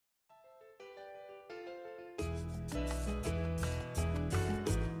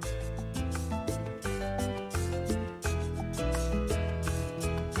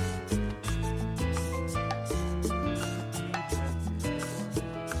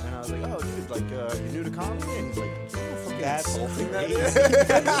was like, oh, dude, like, you're new to comedy? And he's like, That's insulting that crazy. is.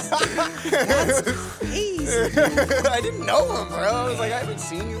 That's crazy. I didn't know him, bro. I was like, I haven't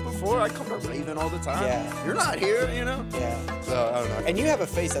seen you before. I come to Raven all the time. Yeah. You're not here, you know? Yeah. So, I don't know. And you have a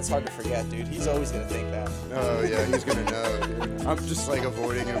face that's hard to forget, dude. He's always going to think that. Oh, yeah, he's going to know, dude. I'm just, like,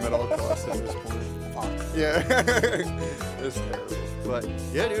 avoiding him at all costs at this point. Fuck. Yeah. It's terrible. But,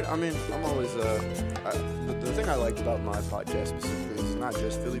 yeah, dude, I mean, I'm always, the thing I liked about my podcast specifically is not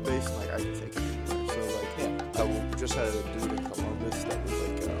just Philly-based, like, I can take it anywhere. So, like, I just had a dude in Columbus that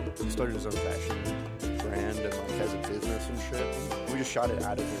was, like, started his own fashion brand and, like, has a business and shit. We just shot it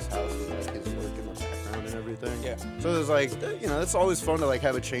out of his house with, like, his work in the background and everything. Yeah. So it was, like, you know, it's always fun to, like,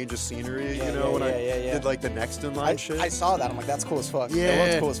 have a change of scenery, you know, when I did, like, the next in line shit. I saw that. I'm like, that's cool as fuck. Yeah. It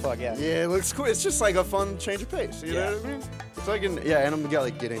looks cool as fuck, yeah. Yeah, it looks cool. It's just, like, a fun change of pace, you know what I mean? So I can, and I'm,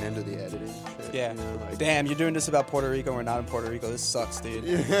 like, getting into the editing shit. Yeah. You know, like, Damn, you're doing this about Puerto Rico and we're not in Puerto Rico. This sucks, dude.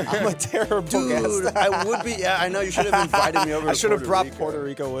 Yeah. I'm a terrible dude, guest. I would be. Yeah, I know. You should have invited me over. I should have brought Rico. Puerto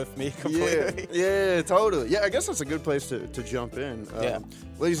Rico with me completely. Yeah, totally. Yeah, I guess that's a good place to jump in.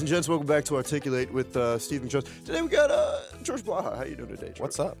 Ladies and gents, welcome back to Articulate with Stephen Jones. Today we got George Blaha. How you doing today, George?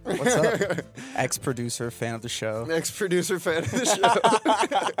 What's up? What's up? Ex-producer, fan of the show. Ex-producer, fan of the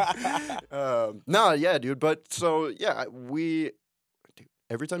show. No, yeah, dude. But so, yeah,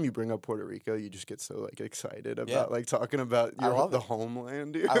 every time you bring up Puerto Rico, you just get so, like, excited about, like, talking about the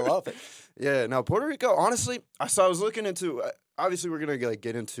homeland, dude. I love it. Yeah, now, Puerto Rico, honestly, I was looking into, obviously, we're going to, like,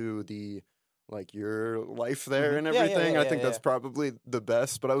 get into the, like, your life there and everything. I think that's probably the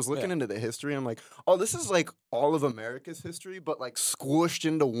best, but I was looking into the history. I'm like, oh, this is, like, all of America's history, but, like, squished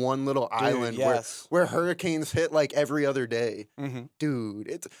into one little island where hurricanes hit, like, every other day. Mm-hmm. Dude,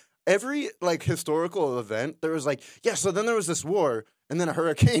 it's every, like, historical event, there was, like, so then there was this war, and then a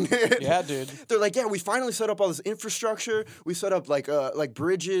hurricane hit. Yeah, dude. They're like, we finally set up all this infrastructure. We set up, like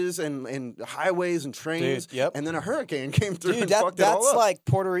bridges and highways and trains. Dude, yep. And then a hurricane came through and fucked it all up. That's like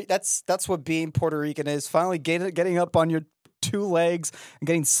Puerto Rico. That's what being Puerto Rican is. Finally getting up on your two legs and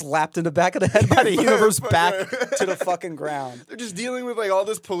getting slapped in the back of the head by the universe back to the fucking ground. They're just dealing with, like, all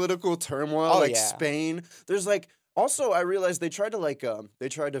this political turmoil, Spain. There's, like... Also, I realized they tried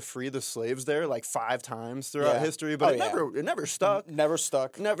to free the slaves there, like, 5 times throughout history, but it never stuck. Never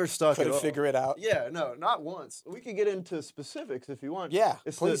stuck. Couldn't figure it out. Yeah, no, not once. We can get into specifics if you want. Yeah,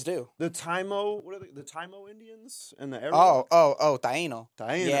 please do. The Taino, what are the Taino Indians and the Taino. Taino.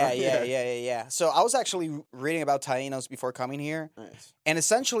 Yeah. So I was actually reading about Tainos before coming here. Nice. And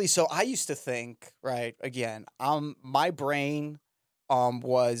essentially, so I used to think, right, again, my brain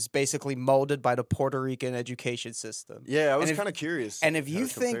was basically molded by the Puerto Rican education system. Yeah, I was kind of curious. And if you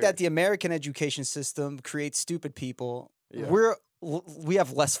think that the American education system creates stupid people, we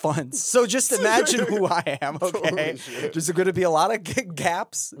have less funds. So just imagine who I am, okay? There's going to be a lot of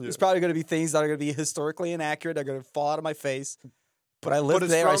gaps. There's probably going to be things that are going to be historically inaccurate. They're going to fall out of my face. But I lived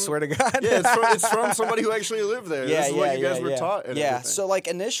there, I swear to God. Yeah, it's from somebody who actually lived there. This is what you guys were taught. And everything. So, like,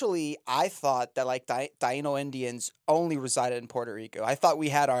 initially, I thought that, like, Taino Indians only resided in Puerto Rico. I thought we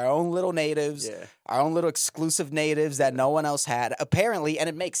had our own little natives, our own little exclusive natives that no one else had. Apparently, and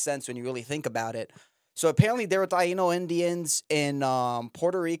it makes sense when you really think about it. So apparently there were Taino Indians in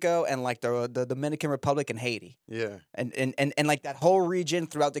Puerto Rico and, like, the Dominican Republic and Haiti. Yeah. And like that whole region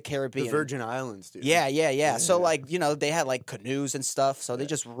throughout the Caribbean. The Virgin Islands, dude. Yeah. So, like, you know, they had, like, canoes and stuff. So they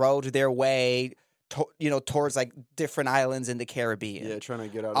just rowed their way, towards, like, different islands in the Caribbean. Yeah, trying to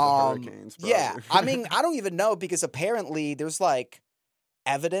get out of the hurricanes. Probably. Yeah. I mean, I don't even know because apparently there's, like,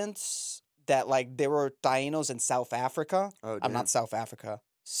 evidence that, like, there were Tainos in South Africa. Oh, I'm not South Africa.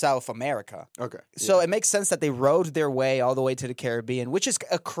 South America. Okay. So it makes sense that they rode their way all the way to the Caribbean, which is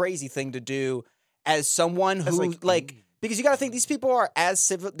a crazy thing to do as someone who, like, because you got to think these people are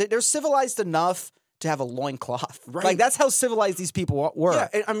they're civilized enough to have a loincloth. Right. Like, that's how civilized these people were.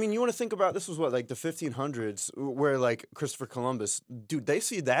 Yeah, I mean, you want to think about, this was what, like, the 1500s, where, like, Christopher Columbus, dude, they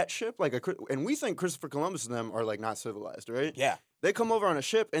see that ship, like, and we think Christopher Columbus and them are, like, not civilized, right? Yeah. They come over on a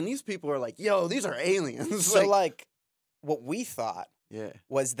ship, and these people are like, yo, these are aliens. So, like, what we thought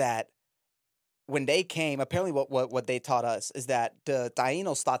was that when they came, apparently what they taught us is that the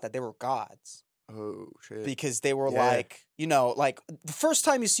Tainos thought that they were gods. Oh, shit. Because they were like, you know, like, the first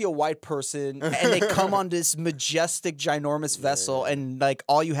time you see a white person and they come on this majestic, ginormous vessel and, like,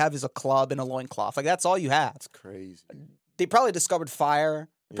 all you have is a club and a loincloth. Like, that's all you have. That's crazy. They probably discovered fire.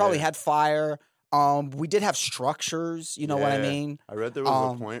 They probably had fire. We did have structures, you know what I mean? I read there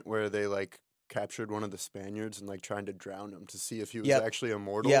was a point where they, like, captured one of the Spaniards and, like, trying to drown him to see if he was actually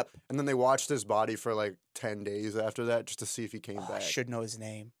immortal. Yep. And then they watched his body for, like, 10 days after that just to see if he came back. I should know his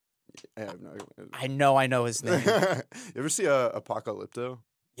name. I have no I know his name. You ever see Apocalypto?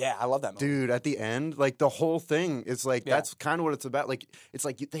 Yeah, I love that movie. Dude, at the end, like the whole thing is like that's kind of what it's about. Like it's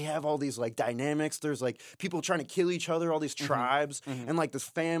like they have all these like dynamics. There's like people trying to kill each other, all these tribes, and like this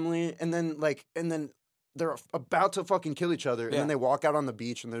family, and then they're about to fucking kill each other, and then they walk out on the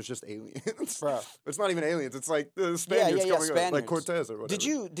beach, and there's just aliens. Bro, it's not even aliens. It's like the Spaniards coming up, like Cortez or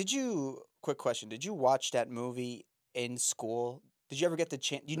whatever. Did you? Quick question. Did you watch that movie in school? Did you ever get the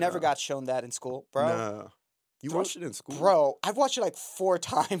chance? You never got shown that in school, bro? No. You watched it in school? Bro, I've watched it like 4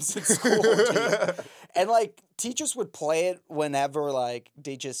 times in school, dude. And like teachers would play it whenever like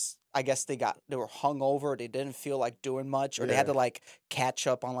they just I guess they were hungover, they didn't feel like doing much, or they had to like catch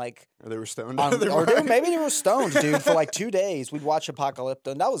up on like or they were stoned. Maybe they were stoned, dude, for like 2 days. We'd watch Apocalypto,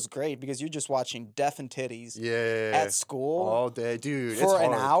 and that was great because you're just watching death and titties at school all day, dude. For it's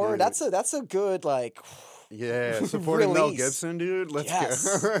an hard, hour. Dude. That's a good like yeah, supporting Mel Gibson, dude.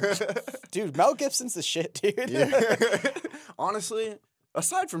 Let's go. Dude, Mel Gibson's the shit, dude. Yeah. Honestly,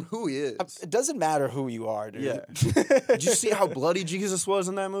 aside from who he is. It doesn't matter who you are, dude. Yeah. Did you see how bloody Jesus was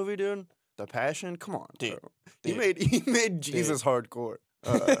in that movie, dude? The Passion? Come on, dude. Bro. He made Jesus hardcore.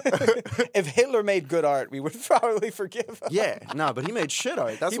 If Hitler made good art, we would probably forgive him. Yeah, no, but he made shit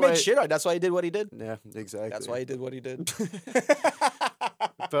art. He made shit art. That's why he did what he did. Yeah, exactly. That's why he did what he did.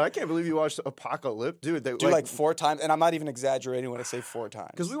 But I can't believe you watched Apocalypse, dude. Dude, like 4 times, and I'm not even exaggerating when I say 4 times.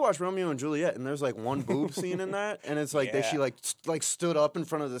 Because we watched Romeo and Juliet, and there's like one boob scene in that, and it's like she like stood up in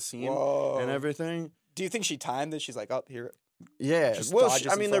front of the scene and everything. Do you think she timed it? She's like, oh, here. Yeah, well,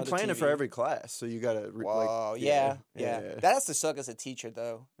 I mean, they're playing it for every class, so you gotta. Yeah. That has to suck as a teacher,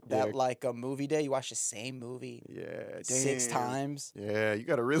 though. That like a movie day, you watch the same movie. Yeah, 6 times. Yeah, you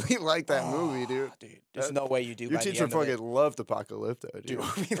gotta really like that movie, dude. Dude, there's no way you do. Your teacher fucking loved Apocalypto, dude.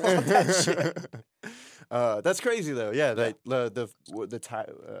 We love that shit. That's crazy though. Yeah, the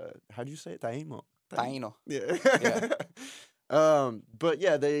how do you say it? Taino. Yeah. But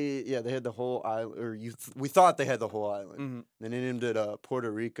yeah, they had the whole island, or we thought they had the whole island. Mm-hmm. Then they named it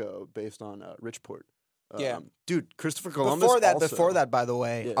Puerto Rico based on Richport. Dude, Christopher Columbus. Before that, by the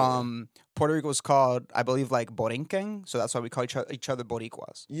way, Puerto Rico was called, I believe, like Borinquen, so that's why we call each other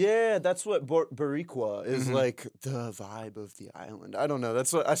Boricuas. Yeah, that's what Boricua is like the vibe of the island. I don't know.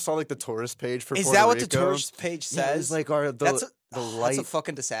 That's what I saw, like the tourist page for. Is Puerto that Rico. what the tourist page says? Yeah, it's like the light. That's a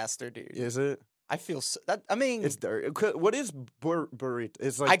fucking disaster, dude. Is it? I feel I mean, it's dirty. What is burrito?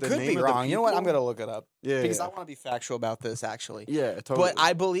 It's like I could be wrong. You know what? I'm gonna look it up. Yeah, because I want to be factual about this. Actually, yeah, totally. But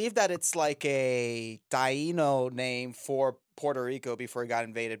I believe that it's like a Taino name for Puerto Rico before it got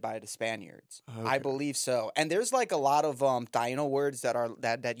invaded by the Spaniards. Okay. I believe so. And there's like a lot of Taino words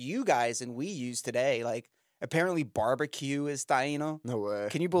that you guys and we use today, like. Apparently, barbecue is Taino. No way.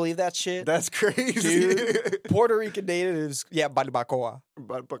 Can you believe that shit? That's crazy. Dude, Puerto Rican natives, barbacoa.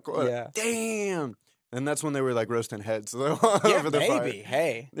 Barbacoa. Yeah. Damn. And that's when they were like roasting heads. Yeah, maybe.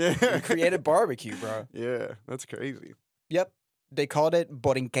 Hey. Yeah. We created barbecue, bro. Yeah, that's crazy. Yep. They called it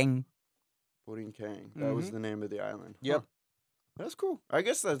Borinquen. Borinquen. That was the name of the island. Yep. Huh. That's cool. I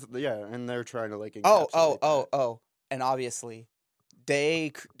guess that's, and they're trying to like Oh. And obviously,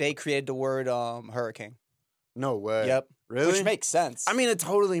 they created the word hurricane. No way. Yep. Really? Which makes sense. I mean, it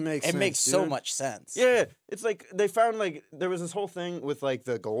totally makes sense. It makes so much sense. Yeah. It's like they found like there was this whole thing with like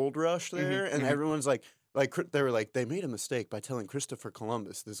the gold rush there, and everyone's like they were like, they made a mistake by telling Christopher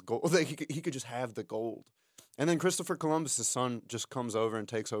Columbus this gold. Like he could just have the gold. And then Christopher Columbus's son just comes over and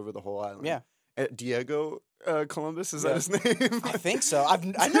takes over the whole island. Yeah. Diego Columbus, is that his name? I think so. I've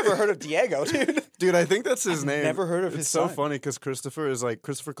never heard of Diego, dude. Dude, I think that's his name. Never heard of his son. It's so funny because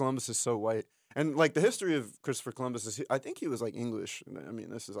Christopher Columbus is so white. And like the history of Christopher Columbus is, I think he was like English. I mean,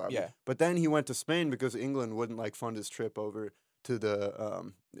 this is obvious. Yeah. But then he went to Spain because England wouldn't like fund his trip over to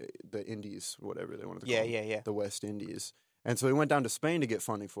the Indies, whatever they wanted to call them. The West Indies. And so he went down to Spain to get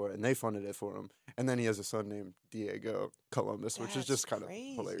funding for it, and they funded it for him. And then he has a son named Diego Columbus, which is just kind of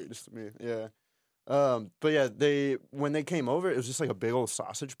hilarious to me. Yeah. But yeah, when they came over, it was just like a big old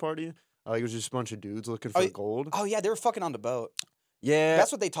sausage party. It was just a bunch of dudes looking for gold. Oh yeah, they were fucking on the boat. Yeah,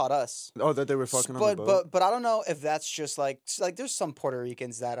 that's what they taught us. Oh, that they were fucking on the boat. But I don't know if that's just like there's some Puerto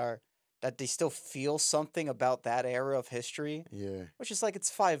Ricans that they still feel something about that era of history. Yeah, which is like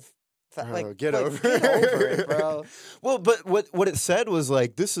it's get over it, bro. Well, but what it said was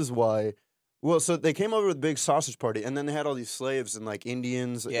like, this is why. Well, so they came over with a big sausage party, and then they had all these slaves and like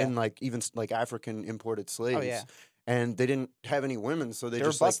Indians and like even like African imported slaves. Oh yeah. And they didn't have any women, so they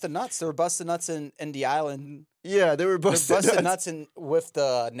were busting nuts. They were busting nuts in the island. Yeah, they were busting nuts with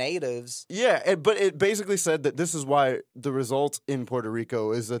the natives. Yeah, but it basically said that this is why the result in Puerto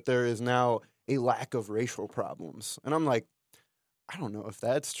Rico is that there is now a lack of racial problems. And I'm like, I don't know if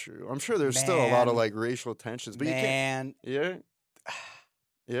that's true. I'm sure there's still a lot of like racial tensions, but you can't. Yeah.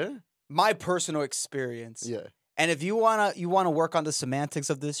 Yeah. My personal experience. Yeah. And if you wanna work on the semantics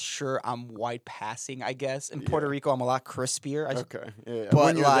of this, sure, I'm white passing, I guess. In Puerto Rico, I'm a lot crispier. Okay. Yeah. But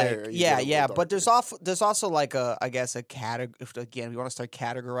when you're like, there, you yeah, get a yeah. little But there's darker. also like a, I guess, a category. If again we want to start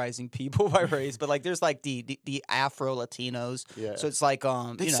categorizing people by race, but like there's like the Afro Latinos. Yeah. So it's like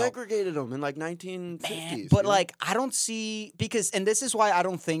They segregated them in like 1950s. Man, but like I don't see and this is why I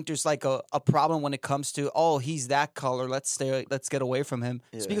don't think there's like a problem when it comes to he's that color, let's get away from him.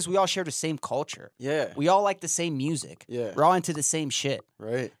 It's because we all share the same culture. Yeah. We all like the same music. Yeah. We're all into the same shit.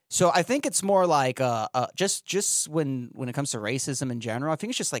 Right. So I think it's more like just when it comes to racism in general, I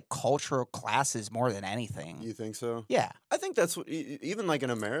think it's just like cultural classes more than anything. You think so? Yeah. I think that's what, even like in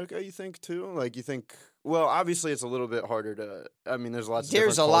America, you think too? Like you think, well, obviously it's a little bit harder to, I mean, there's lots of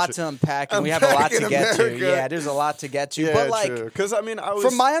There's a different lot culture- to unpack, and we have a lot to get to. Yeah, there's a lot to get to. Yeah, but like, because I mean,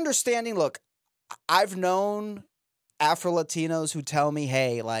 from my understanding, look, I've known Afro Latinos who tell me,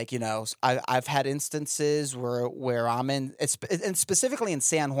 hey, like, I've had instances where I'm in, and specifically in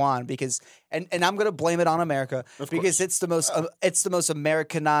San Juan, because, and I'm gonna blame it on America because it's the most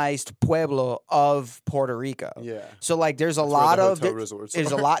Americanized pueblo of Puerto Rico. Yeah. So like, there's a That's lot where the of hotel resorts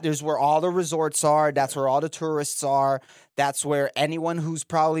there's are. a lot. There's where all the resorts are. That's where all the tourists are. That's where anyone who's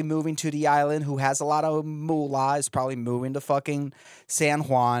probably moving to the island who has a lot of moolah is probably moving to fucking San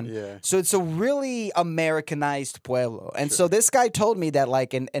Juan. Yeah. So it's a really Americanized pueblo. And so this guy told me that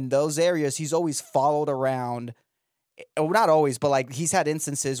like in those areas, he's always followed around. Well, not always, but like he's had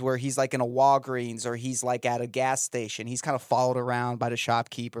instances where he's like in a Walgreens or he's like at a gas station. He's kind of followed around by the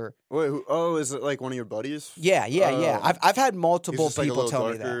shopkeeper. Wait, is it like one of your buddies? Yeah. I've had multiple He's just people like a little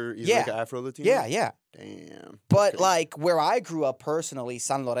tell darker, me that. He's Yeah. like an Afro Latino? Yeah. Damn. But Okay. like where I grew up personally,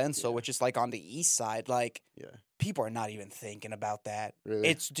 San Lorenzo, which is like on the east side, like Yeah. people are not even thinking about that. Really?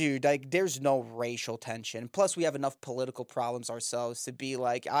 It's dude, like there's no racial tension. Plus, we have enough political problems ourselves to be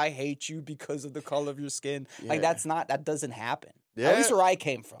like, I hate you because of the color of your skin. Like Yeah. that doesn't happen. Yeah. At least where I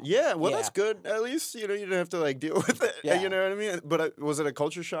came from. Yeah, well, Yeah. that's good. At least, you didn't have to, like, deal with it. Yeah. You know what I mean? But was it a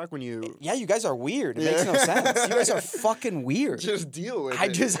culture shock when you... Yeah, you guys are weird. It makes no Yeah. sense. You guys are fucking weird. Just deal with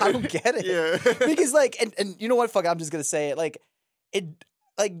it. I don't get it. Yeah. Because like, and you know what? Fuck, I'm just gonna say it. Like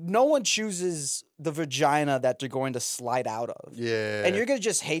no one chooses the vagina that they're going to slide out of. Yeah. And you're gonna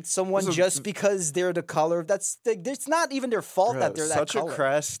just hate someone This is- just because they're the color. It's not even their fault that they're that such color. a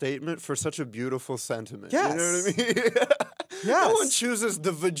crass statement for such a beautiful sentiment. Yes. You know what I mean? Yes. No one chooses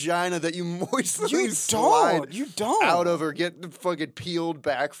the vagina that you moistly You slide don't. You don't. out of or get fucking peeled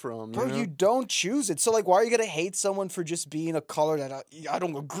back from. Bro, you know? you don't choose it. So like, why are you gonna hate someone for just being a color that I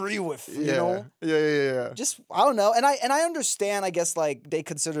don't agree with? You know. Yeah. Just I don't know, and I understand. I guess like they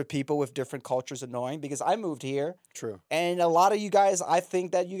consider people with different cultures annoying because I moved here, True. and a lot of you guys, I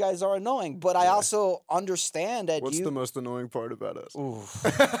think that you guys are annoying, but I also understand that What's the most annoying part about us? Oof.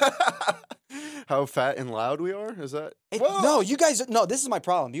 How fat and loud we are? Is that? No, you guys. No, this is my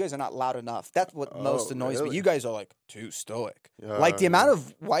problem. You guys are not loud enough. That's what most Oh, annoys really? me. You guys are like too stoic. Like the amount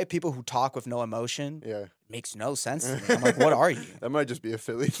of white people who talk with no emotion. Yeah. Makes no sense to me. I'm like, what are you? That might just be a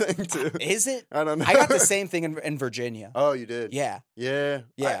Philly thing too. Is it? I don't know. I got the same thing in Virginia. Oh, you did? Yeah. Yeah.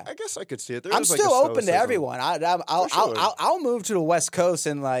 Yeah. I guess I could see it. There I'm is, like, still a open to stoicism. everyone. sure. I'll move to the West Coast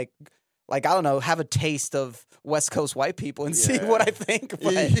and like I don't know, have a taste of West Coast white people and see Yeah. what I think.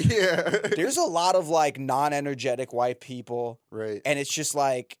 But Yeah. there's a lot of like non-energetic white people, Right. and it's just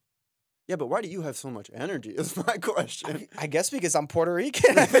like Yeah, but why do you have so much energy? Is my question. I guess because I'm Puerto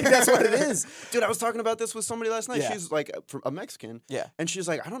Rican. I think that's what it is. Dude, I was talking about this with somebody last night. Yeah. She's like from a Mexican. Yeah. And she's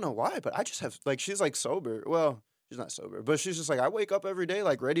like, I don't know why, but I just have like she's like sober. Well, she's not sober, but she's just like I wake up every day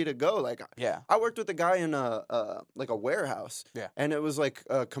like ready to go. Like Yeah. I worked with a guy in like a warehouse. Yeah. And it was like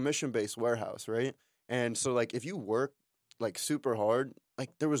a commission-based warehouse, right? And so like if you work like super hard, like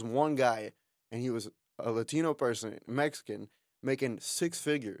there was one guy and he was a Latino person, Mexican, making 6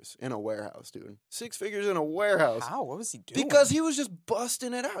 figures in a warehouse, dude. 6 figures in a warehouse. How? What was he doing? Because he was just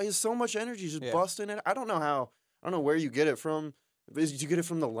busting it out. He has so much energy, just Yeah. busting it. I don't know how. I don't know where you get it from. Did you get it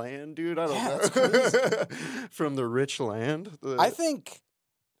from the land, dude? I don't Yeah, know. that's crazy. From the rich land. I think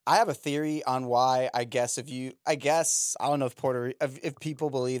I have a theory on why. I guess I don't know if people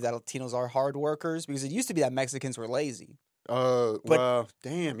believe that Latinos are hard workers, because it used to be that Mexicans were lazy, well,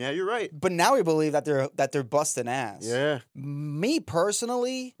 damn. Yeah, you're right. but now we believe that they're busting ass. Yeah. Me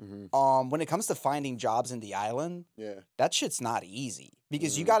personally, Mm-hmm. when it comes to finding jobs in the island, Yeah. that shit's not easy,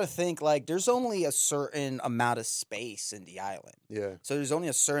 because you Mm. got to think like there's only a certain amount of space in the island. Yeah. So there's only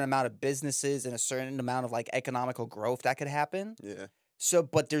a certain amount of businesses and a certain amount of like economical growth that could happen. Yeah. So,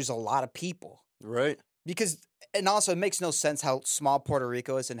 but there's a lot of people. Right. Because, and also it makes no sense how small Puerto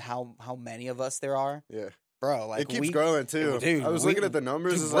Rico is and how many of us there are. Yeah. bro. Like it keeps growing too. Dude, I was looking at the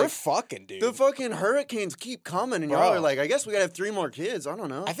numbers. Dude, it's we're like, fucking, dude. The fucking hurricanes keep coming, and Bro. y'all are like, I guess we gotta have 3 more kids. I don't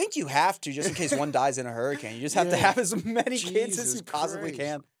know. I think you have to, just in case one dies in a hurricane. You just have to have as many kids as you possibly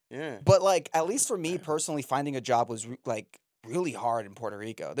can. Yeah. But like, at least for me personally, finding a job was like really hard in Puerto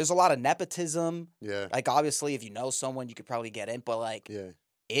Rico. There's a lot of nepotism. Yeah. Like, obviously, if you know someone, you could probably get in. But like,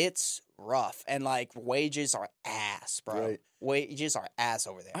 it's rough, and like wages are ass, bro. Right. Wages are ass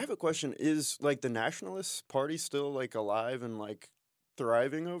over there. I have a question. Is like the Nationalist Party still like alive and like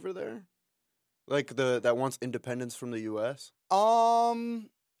thriving over there? Like that wants independence from the U.S.?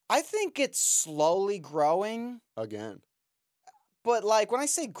 I think it's slowly growing. Again. But like when I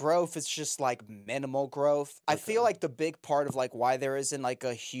say growth, it's just like minimal growth. I feel like the big part of like why there isn't like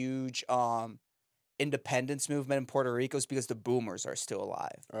a huge independence movement in Puerto Rico is because the boomers are still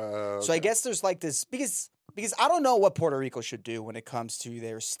alive. Okay. So I guess there's like this because I don't know what Puerto Rico should do when it comes to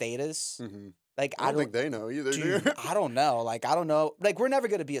their status. Mm-hmm. Like I don't think they know either. Dude, I don't know. Like I don't know. Like we're never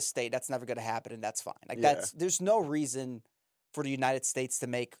going to be a state. That's never going to happen, and that's fine. Like there's no reason for the United States to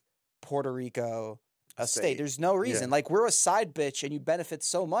make Puerto Rico a state. There's no reason. Like we're a side bitch, and you benefit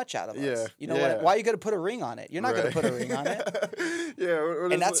so much out of us. You know what? Why are you going to put a ring on it? You're not going to put a ring on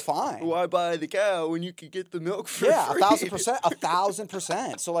it. And that's fine. Why buy the cow when you could get the milk for free? 1,000%,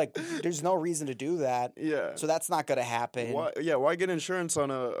 1,000%. So like, there's no reason to do that. Yeah. So that's not going to happen. Why get insurance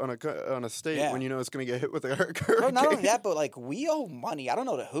on a state when you know it's going to get hit with a hurricane? No, not only that, but like we owe money. I don't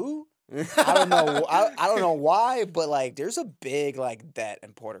know to who. I don't know. I don't know why, but like, there's a big like debt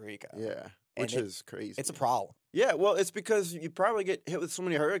in Puerto Rico. Yeah. Which is crazy. It's a problem. Yeah, well, it's because you probably get hit with so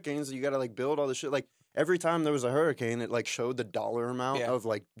many hurricanes that you got to like build all this shit. Like every time there was a hurricane, it like showed the dollar amount of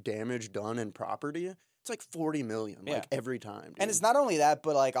like damage done in property. It's like 40 million, like every time. Dude. And it's not only that,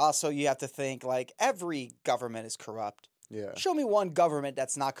 but like also you have to think like every government is corrupt. Yeah. Show me one government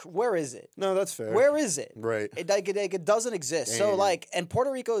that's not. Where is it? No, that's fair. Where is it? Right. It doesn't exist. So like, and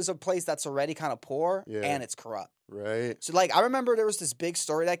Puerto Rico is a place that's already kind of poor and it's corrupt. Right. So like, I remember there was this big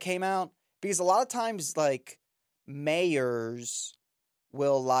story that came out. Because a lot of times, like, mayors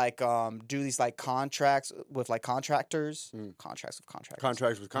will, like, do these, like, contracts with, like, contractors. Contracts with contractors.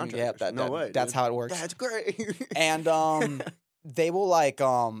 Contracts with contractors. Yeah, no way. That's how it works. That's great. And they will, like,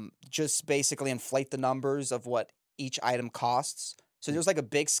 just basically inflate the numbers of what each item costs. So there's, like, a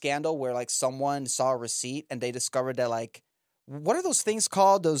big scandal where, like, someone saw a receipt and they discovered that, like, what are those things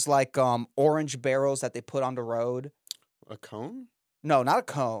called? Those, like, orange barrels that they put on the road? A cone? No, not a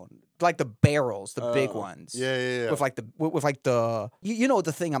cone. Like the barrels, the big ones. Yeah. With like the you know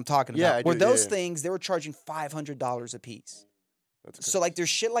the thing I'm talking about. Yeah, Where those things, they were charging $500 a piece. So like there's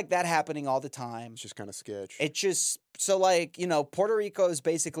shit like that happening all the time. It's just kind of sketch. It just so like, you know, Puerto Rico is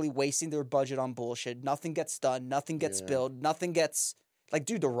basically wasting their budget on bullshit. Nothing gets done, nothing gets built, nothing gets like,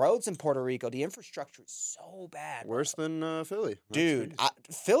 dude, the roads in Puerto Rico, the infrastructure is so bad. Worse than Philly. Dude,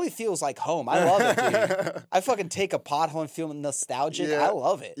 Philly feels like home. I love it, dude. I fucking take a pothole and feel nostalgic. Yeah. I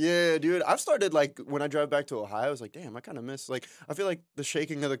love it. Yeah, dude. I've started, like, when I drive back to Ohio, I was like, damn, I kind of miss, like, I feel like the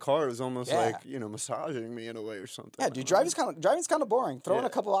shaking of the car is almost like, you know, massaging me in a way or something. Yeah, dude, driving's kind of boring. Throw in a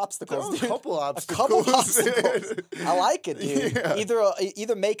couple obstacles, dude. A couple obstacles. I like it, dude. Yeah.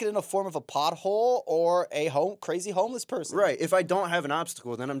 Either make it in the form of a pothole or a crazy homeless person. Right. If I don't have an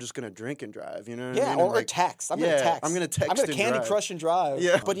obstacle, then I'm just going to drink and drive, you know what I mean? Or text. I'm going to text. I'm going to text. I'm going to Candy Crush and drive.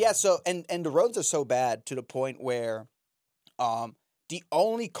 Yeah. But yeah, so, and the roads are so bad to the point where the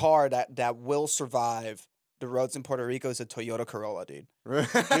only car that will survive the roads in Puerto Rico is a Toyota Corolla, dude. Dude,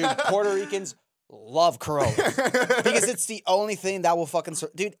 Puerto Ricans love Corollas because it's the only thing that will fucking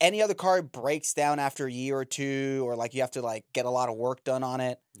dude, any other car breaks down after a year or two, or like you have to like get a lot of work done on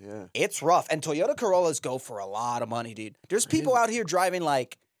it. Yeah. It's rough. And Toyota Corollas go for a lot of money, dude. There's people out here driving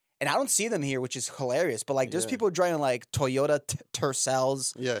like, and I don't see them here, which is hilarious, but like there's people driving like Toyota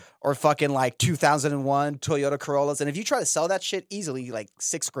Tercels or fucking like 2001 Toyota Corollas. And if you try to sell that shit easily, like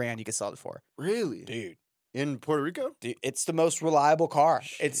 $6,000 you can sell it for. Really? Dude. In Puerto Rico? Dude, it's the most reliable car.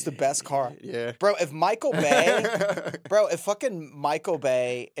 Shit. It's the best car. Yeah. Bro, if fucking Michael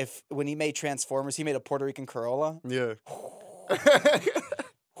Bay, when he made Transformers, he made a Puerto Rican Corolla. Yeah.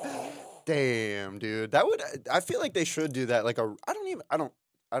 Damn, dude. I feel like they should do that. Like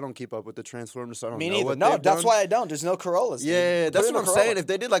I don't keep up with the Transformers, so I don't know what No, they've that's done. why I don't. There's no Corollas. Yeah, dude. that's what I'm saying. If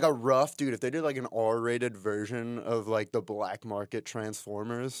they did like if they did like an R-rated version of like the black market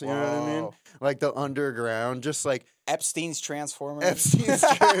Transformers, you know what I mean? Like the underground, just like Epstein's Transformers. Dude.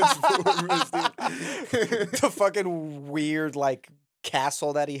 The fucking weird like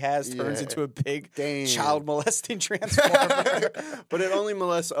castle that he has turns into a big child molesting Transformer. But it only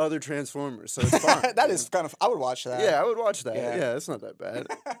molests other Transformers, so it's fine. That is kind of, I would watch that. Yeah, I would watch that. Yeah, it's not that bad.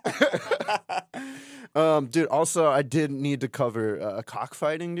 Dude, also, I did need to cover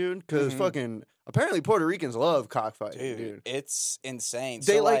cockfighting, dude, because fucking apparently Puerto Ricans love cockfighting, dude. It's insane.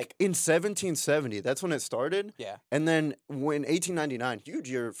 They so, like in 1770, that's when it started. Yeah. And then when 1899, huge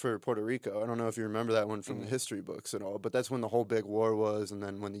year for Puerto Rico. I don't know if you remember that one from the history books and all, but that's when the whole big war was, and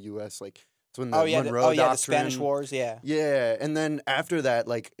then when the U.S. it's when the Monroe Doctrine. The Spanish Wars, yeah. Yeah, and then after that,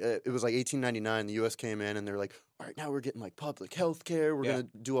 it was like 1899, the U.S. came in, and they're like, all right, now we're getting, like, public health care, we're going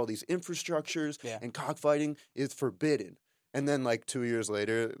to do all these infrastructures, and cockfighting is forbidden. And then, like, 2 years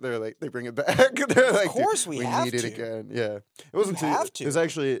later, they're like, they bring it back. They're like, of course we have need it again. Yeah. It wasn't It was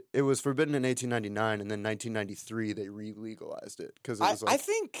actually, it was forbidden in 1899, and then 1993, they re-legalized it. Because it was like, I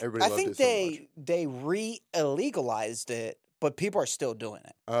think they re-illegalized it, but people are still doing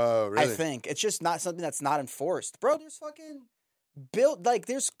it. Oh, really? I think. It's just not something that's not enforced. Bro, there's fucking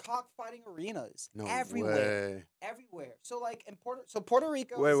there's cockfighting arenas everywhere. Way. Everywhere. So, like, in Puerto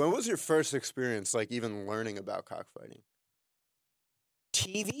Rico. Wait, when was your first experience, like, even learning about cockfighting?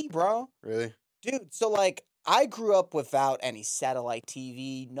 TV, bro. Really? Dude, so, like, I grew up without any satellite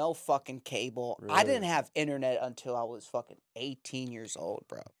TV, no fucking cable. Really? I didn't have internet until I was fucking 18 years old,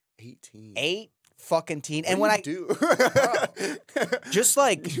 bro. 18? 8 fucking teen. What and when do? Just,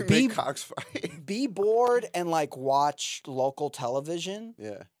 like, be bored and, like, watch local television.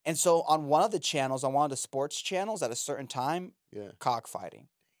 Yeah. And so on one of the channels, on one of the sports channels at a certain time, cockfighting.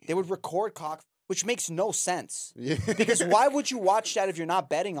 They would record which makes no sense. Yeah. Because why would you watch that if you're not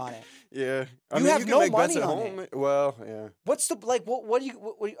betting on it? Yeah. You have no money on it. Well, yeah. What's the, like, what are you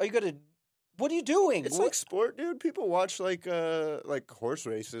going to, what are you doing? It's like sport, dude. People watch, like horse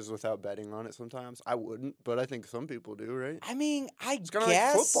races without betting on it sometimes. I wouldn't, but I think some people do, right? I mean, it's kind of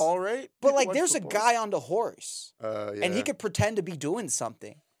like football, right? But, like, there's a guy on the horse. Yeah. And he could pretend to be doing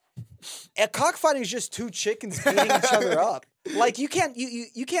something. And cockfighting is just two chickens beating each other up. Like, you can't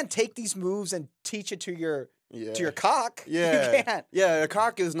take these moves and teach it to your cock. Yeah. You can't. Yeah, a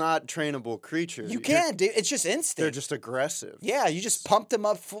cock is not trainable creature. You can't, dude. It's just instinct. They're just aggressive. Yeah, you just pump them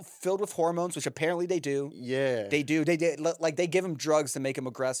up filled with hormones, which apparently they do. Yeah. They do. Like, they give them drugs to make them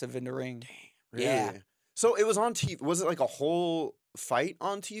aggressive in the ring. Really? Yeah. So it was on TV. Was it like a whole fight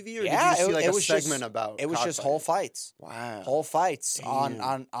on TV, or did you see like a segment about? It was just whole fights. Wow, whole fights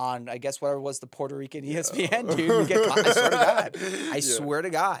on I guess whatever was the Puerto Rican ESPN, dude. You get caught. I swear to God. I swear to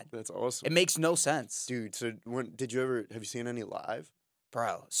God. That's awesome. It makes no sense, dude. So have you seen any live,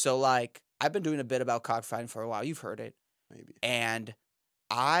 bro? So, like, I've been doing a bit about cockfighting for a while. You've heard it, maybe. And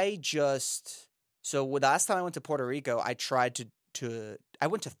the last time I went to Puerto Rico, I tried to I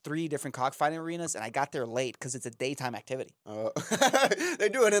went to 3 different cockfighting arenas, and I got there late because it's a daytime activity. They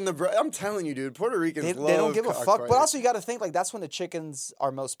do it in the. I'm telling you, dude. Puerto Ricans they don't give a fuck. But also, you got to think, like, that's when the chickens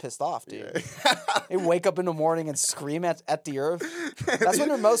are most pissed off, dude. Yeah. They wake up in the morning and scream at the earth. That's when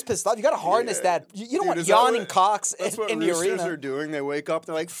they're most pissed off. You got to harness that. You don't want yawning cocks in the arena. That's what roosters are doing. They wake up,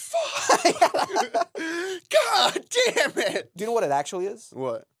 they're like, "Fuck, God damn it!" Do you know what it actually is?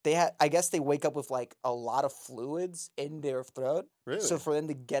 What? I guess they wake up with, like, a lot of fluids in their throat. Really? So for them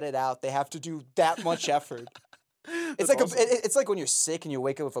to get it out, they have to do that much effort. It's like when you're sick and you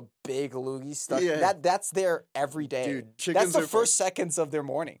wake up with a big loogie stuck. Yeah. That's there every day. Dude, that's the first seconds of their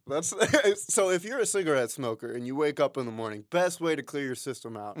morning. So if you're a cigarette smoker and you wake up in the morning, best way to clear your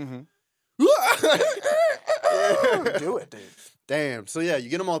system out. Mm-hmm. Do it, dude. Damn. So yeah, you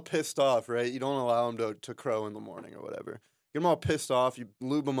get them all pissed off, right? You don't allow them to crow in the morning or whatever. Get them all pissed off. You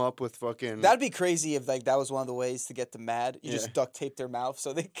lube them up with fucking. That'd be crazy if, like, that was one of the ways to get them mad. You just duct tape their mouth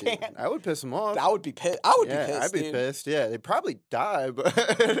so they can't. Dude, I would piss them off. I would be pissed. I'd be pissed. Yeah, they'd probably die, but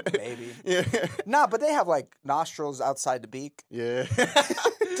maybe. Yeah. Nah, but they have, like, nostrils outside the beak. Yeah.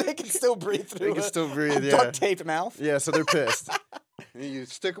 They can still breathe through. They can still breathe. Yeah. Duct taped mouth. Yeah, so they're pissed. You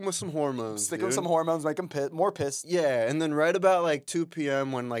stick them with some hormones. Stick them with some hormones, make them more pissed. Yeah, and then right about, like, 2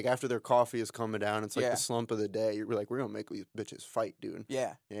 p.m. when, like, after their coffee is coming down, it's like the slump of the day. You're like, we're gonna make these bitches fight, dude.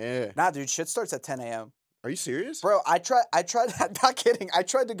 Yeah. Yeah. Nah, dude, shit starts at 10 a.m. Are you serious? Bro, I tried, not kidding. I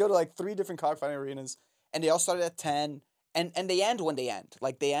tried to go to, like, 3 different cockfighting arenas, and they all started at 10, and they end when they end.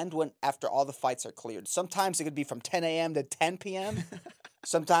 Like, they end when after all the fights are cleared. Sometimes it could be from 10 a.m. to 10 p.m.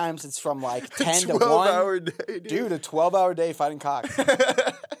 Sometimes it's from, like, 10 to 1. 12-hour day, dude. A 12-hour day fighting cock.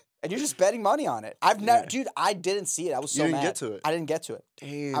 And you're just betting money on it. Dude, I didn't see it. I was so mad. You didn't get to it. I didn't get to it.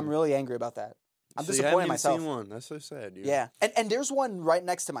 Damn. I'm really angry about that. I'm so disappointed in myself. Seen one. That's so sad, dude. Yeah. And there's one right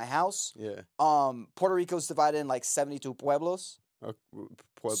next to my house. Yeah. Puerto Rico's divided in, like, 72 pueblos.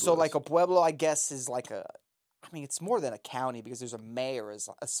 Pueblos. So, like, a pueblo, I guess, is like it's more than a county because there's a mayor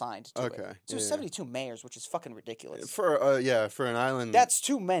assigned to it. Okay. So there's 72 mayors, which is fucking ridiculous. For an island. That's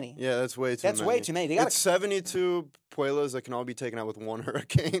too many. Yeah, that's way too many. That's way too many. It's 72 pueblos that can all be taken out with one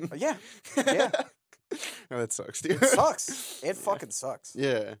hurricane. Yeah. Yeah. Oh, that sucks, dude. It sucks. It fucking sucks.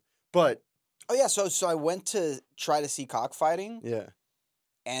 Yeah. But. Oh, yeah. So I went to try to see cockfighting. Yeah.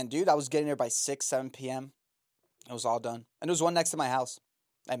 And, dude, I was getting there by 6, 7 p.m. It was all done. And there was one next to my house.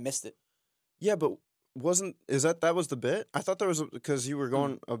 I missed it. Yeah, but that was the bit? I thought there was, because you were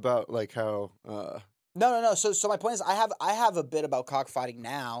going about, like, how. No. So my point is, I have a bit about cockfighting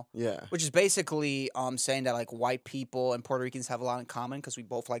now. Yeah. Which is basically saying that, like, white people and Puerto Ricans have a lot in common because we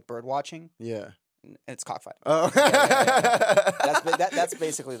both like bird watching. Yeah. And it's cockfighting. Oh. That's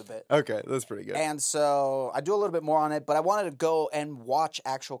basically the bit. Okay, that's pretty good. And so I do a little bit more on it, but I wanted to go and watch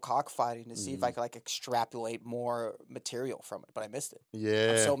actual cockfighting to see if I could, like, extrapolate more material from it, but I missed it.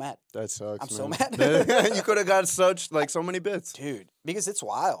 Yeah. I'm so mad. That sucks, I'm so man. mad. You could have got so many bits. Dude, because it's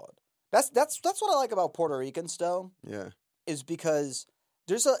wild. That's what I like about Puerto Ricans, though. Yeah. Is because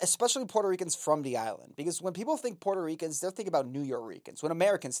especially Puerto Ricans from the island. Because when people think Puerto Ricans, they're thinking about New Yorkers. When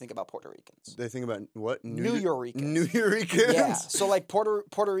Americans think about Puerto Ricans, they think about what? New Yorkers. New Yorkers. Yeah. So like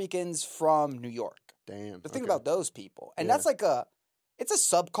Puerto Ricans from New York. Damn. They're thinking about those people, and that's like it's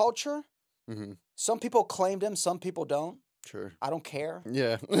a subculture. Mm-hmm. Some people claim them, some people don't. Sure. I don't care.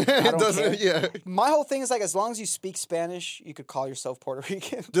 Yeah. I don't care. Yeah. My whole thing is, like, as long as you speak Spanish, you could call yourself Puerto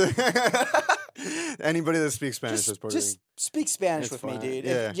Rican. Anybody that speaks Spanish is Puerto Rican. Just speak Spanish It's with fine. me, dude.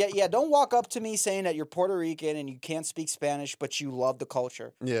 Yeah. Yeah. Don't walk up to me saying that you're Puerto Rican and you can't speak Spanish, but you love the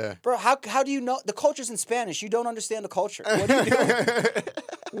culture. Yeah. Bro, how do you know? The culture's in Spanish. You don't understand the culture. What are you doing?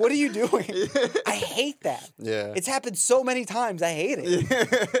 What are you doing? I hate that. Yeah. It's happened so many times. I hate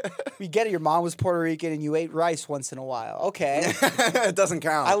it. We get it. Your mom was Puerto Rican and you ate rice once in a while. Okay. It doesn't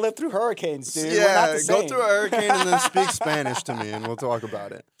count. I lived through hurricanes, dude. Yeah, We're not the same. go through a hurricane and then speak Spanish to me, and we'll talk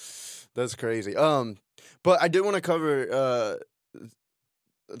about it. That's crazy. But I did want to cover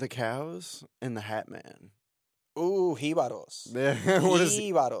the cows and the Hat Man. Ooh, jibaros. Yeah.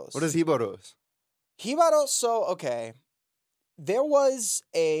 Jibaros. What is jibaros? Jibaros. So okay, there was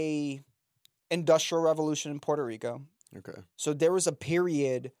a industrial revolution in Puerto Rico. Okay. So there was a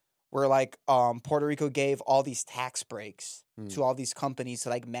period where, like, Puerto Rico gave all these tax breaks to all these companies to,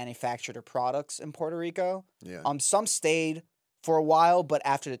 like, manufacture their products in Puerto Rico. Yeah. Some stayed for a while, but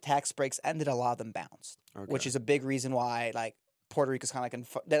after the tax breaks ended, a lot of them bounced, Okay. which is a big reason why, like, Puerto Rico's kind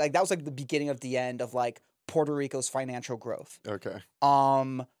of like that was like the beginning of the end of, like, Puerto Rico's financial growth. Okay.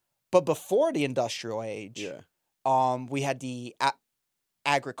 But before the industrial age, we had the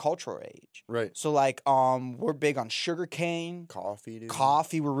agricultural age. Right. So, like, we're big on sugarcane. Coffee, dude.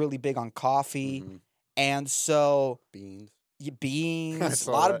 Coffee, we're really big on coffee. Mm-hmm. And so beans,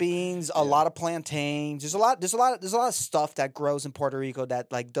 a lot of beans, a lot of plantains. There's a lot of stuff that grows in Puerto Rico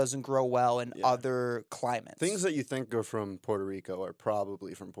that, like, doesn't grow well in other climates. Things that you think are from Puerto Rico are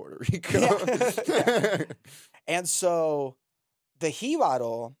probably from Puerto Rico. Yeah. And so the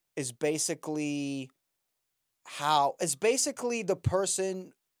jibaro is basically the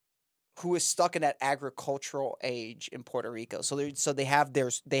person who is stuck in that agricultural age in Puerto Rico. So they have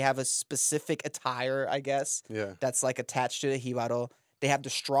a specific attire, I guess. Yeah. That's, like, attached to the jibaro. They have the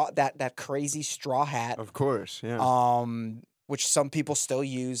straw that crazy straw hat. Of course, yeah. Which some people still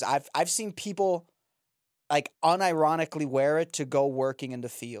use. I've seen people, like, unironically wear it to go working in the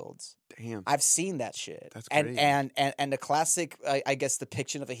fields. Damn. I've seen that shit. That's crazy. And the classic, I guess,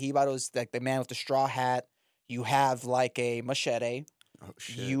 depiction of a jibaro is, like, the man with the straw hat. You have, like, a machete. Oh,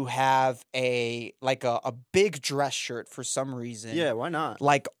 shit. You have a big dress shirt for some reason. Yeah, why not?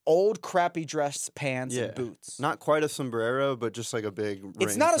 Like old crappy dress pants and boots. Not quite a sombrero, but just like a big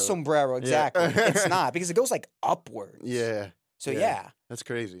It's not a sombrero, exactly. Yeah. It's not, because it goes, like, upwards. Yeah. So yeah. That's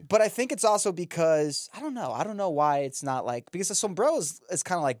crazy. But I think it's also because I don't know why it's not, like, because the sombrero is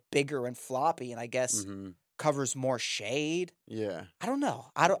kind of, like, bigger and floppy, and I guess covers more shade. Yeah. I don't know.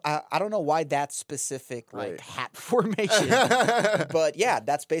 I don't know why that specific, like, hat formation. But yeah,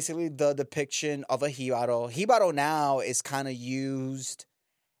 that's basically the depiction of a jibaro. Jibaro now is kind of used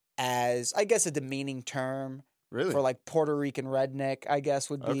as, I guess, a demeaning term. Really? For, like, Puerto Rican redneck, I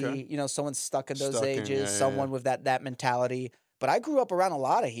guess, would be, someone stuck in those ages, someone with that mentality. But I grew up around a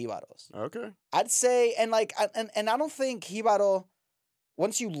lot of jibaros. Okay. I'd say, and I don't think jibaro,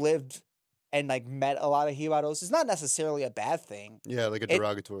 once you lived and, like, met a lot of jibaros, it's not necessarily a bad thing. Yeah, like a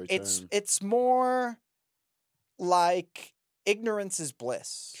derogatory term. It's more like ignorance is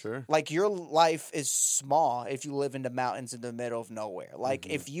bliss. Sure. Like, your life is small if you live in the mountains in the middle of nowhere. Like,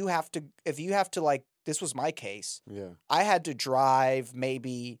 if you have to, like, this was my case. Yeah. I had to drive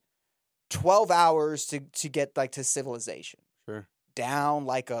maybe 12 hours to get, like, to civilization. Sure. Down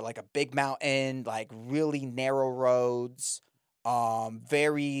like a big mountain, like, really narrow roads.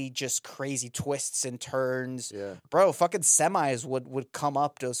 Very just crazy twists and turns. Yeah. Bro, fucking semis would come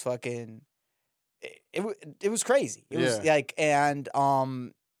up those fucking it was crazy. It was like, and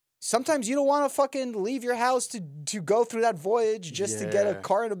sometimes you don't want to fucking leave your house to go through that voyage just to get a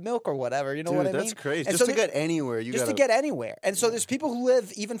carton of milk or whatever. You know what I mean? That's crazy. And just to get anywhere, to get anywhere. And so there's people who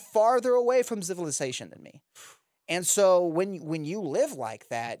live even farther away from civilization than me. And so when you live like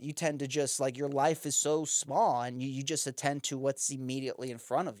that, you tend to just like your life is so small and you just attend to what's immediately in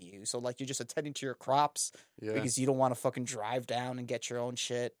front of you. So like you're just attending to your crops because you don't want to fucking drive down and get your own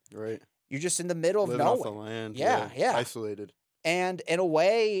shit. Right. You're just in the middle of nowhere. Off the land. Yeah. Isolated. And in a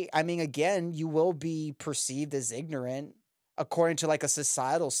way, I mean, again, you will be perceived as ignorant according to like a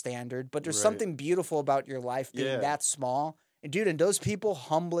societal standard, but there's something beautiful about your life being that small. And dude, and those people,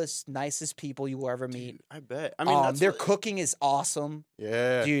 humblest, nicest people you will ever meet. Dude, I bet. I mean, their cooking is awesome.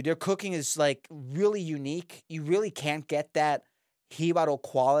 Yeah. Dude, their cooking is like really unique. You really can't get that hibaro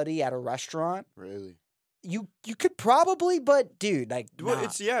quality at a restaurant. Really? You could probably, but dude, like, well,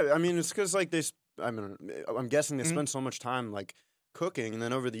 I mean, it's because like I'm guessing they spend so much time like cooking, and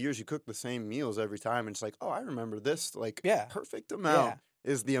then over the years you cook the same meals every time, and it's like, oh, I remember this like perfect amount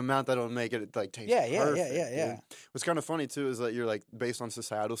is the amount that'll make it like taste perfect. Yeah. What's kind of funny too is that you're like based on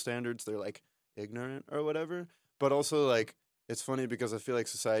societal standards, they're like ignorant or whatever, but also like it's funny because I feel like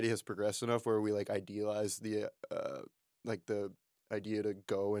society has progressed enough where we like idealize the like the idea to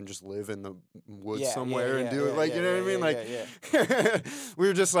go and just live in the woods somewhere and do it. Like, you know what I mean? Like, we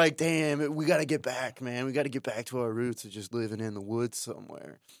were just like, damn, we got to get back, man. We got to get back to our roots of just living in the woods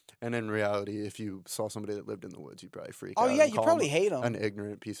somewhere. And in reality, if you saw somebody that lived in the woods, you'd probably freak out. Oh, yeah, you probably hate them. An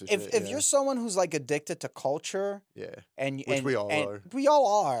ignorant piece of shit. If you're someone who's like addicted to culture. Which we all are. We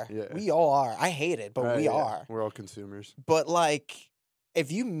all are. Yeah. We all are. I hate it, but we are. We're all consumers. But like, if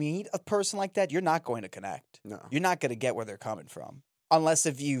you meet a person like that, you're not going to connect. No. You're not going to get where they're coming from. Unless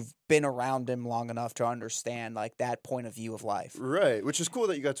if you've been around them long enough to understand like that point of view of life. Right. Which is cool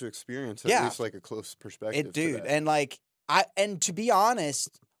that you got to experience at least like a close perspective. Dude. And like, and to be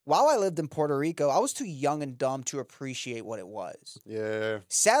honest, while I lived in Puerto Rico, I was too young and dumb to appreciate what it was. Yeah.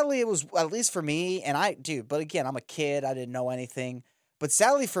 Sadly, it was, at least for me, but again, I'm a kid. I didn't know anything. But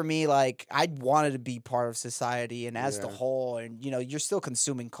sadly for me, like, I wanted to be part of society and as the whole, and, you know, you're still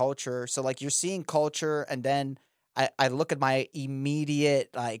consuming culture. So, like, you're seeing culture, and then I look at my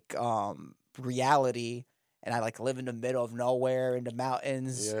immediate, like, reality, and I, like, live in the middle of nowhere in the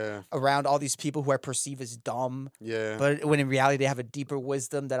mountains around all these people who I perceive as dumb. Yeah. But when in reality they have a deeper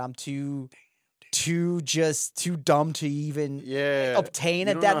wisdom that I'm too dumb to even obtain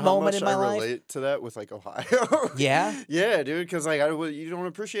at that moment in my life. I relate to that with like Ohio. Yeah? Yeah, dude, because like you don't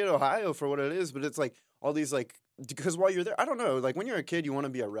appreciate Ohio for what it is, but it's like all these like, because while you're there, I don't know, like when you're a kid, you want to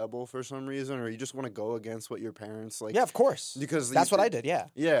be a rebel for some reason, or you just want to go against what your parents like. Yeah, of course. Because that's what I did. Yeah.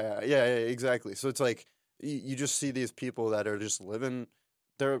 Yeah, exactly. So it's like you just see these people that are just living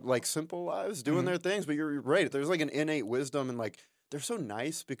their like simple lives, doing their things, but you're right. There's like an innate wisdom and like. They're so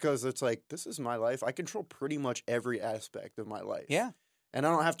nice because it's like, this is my life. I control pretty much every aspect of my life. Yeah. And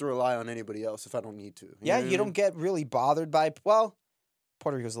I don't have to rely on anybody else if I don't need to. You don't get really bothered by, well,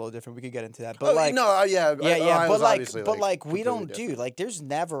 Puerto Rico's a little different. We could get into that. But but we don't do, like, there's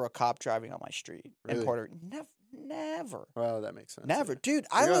never a cop driving on my street in Puerto Rico. Never. Well, that makes sense. Never, dude.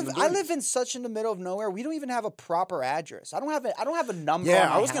 I live in such in the middle of nowhere. We don't even have a proper address. I don't have a number. Yeah, on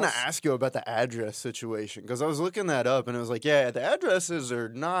my I was house. gonna ask you about the address situation because I was looking that up and it was like, yeah, the addresses are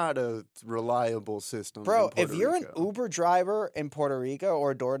not a reliable system. Bro, if you're an Uber driver in Puerto Rico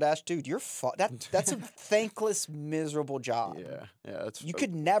or a DoorDash, dude, you're that's a thankless, miserable job. Yeah, that's you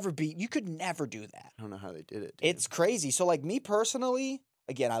could never do that. I don't know how they did it. Dude. It's crazy. So, like me personally.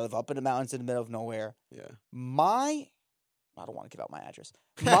 Again, I live up in the mountains in the middle of nowhere. Yeah. I don't want to give out my address.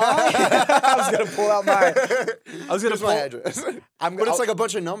 I was gonna pull out my. I was gonna pull my address. But it's like a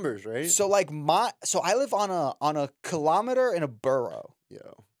bunch of numbers, right? So like I live on a kilometer in a borough.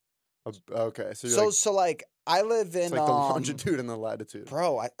 Yo. Okay. So like I live in it's like the longitude and the latitude.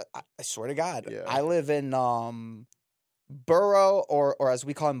 Bro, I swear to God, yeah. I live in borough or as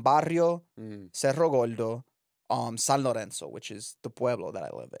we call him barrio, Cerro Gordo. San Lorenzo, which is the pueblo that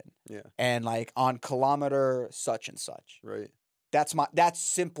I live in. Yeah. And like on kilometer such and such. Right. That's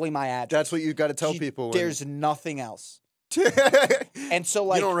simply my address. That's what you got to tell people. There's nothing else. And so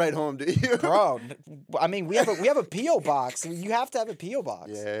like you don't write home, do you? Bro, I mean we have a PO box. You have to have a PO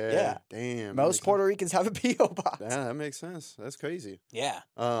box. Yeah. Damn. Most Puerto Ricans have a PO box. Yeah, that makes sense. That's crazy. Yeah.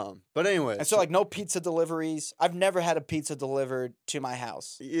 But anyway. And so like no pizza deliveries. I've never had a pizza delivered to my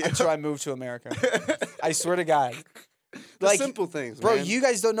house until I moved to America. I swear to God. Like simple things, bro. Man. You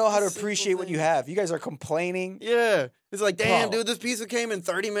guys don't know how to appreciate what you have. You guys are complaining. Yeah, it's like, damn, dude, this pizza came in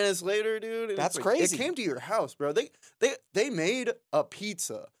 30 minutes later, dude. And that's like, crazy. It came to your house, bro. They made a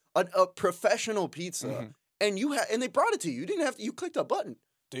pizza a professional pizza, and and they brought it to you. You didn't have to. You clicked a button,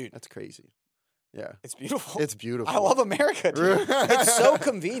 dude. That's crazy. Yeah, it's beautiful. It's beautiful. I love America, dude. It's so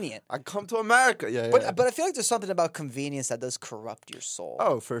convenient. I come to America. Yeah, but I feel like there's something about convenience that does corrupt your soul.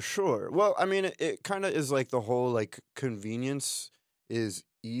 Oh, for sure. Well, I mean, it kind of is like the whole like convenience is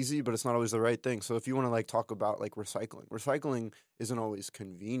easy, but it's not always the right thing. So if you want to like talk about like recycling isn't always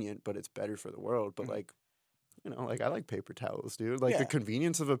convenient, but it's better for the world. But like, you know, like I like paper towels, dude. Like the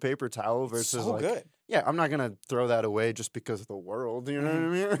convenience of a paper towel versus so like, good. Yeah, I'm not gonna throw that away just because of the world. You know what I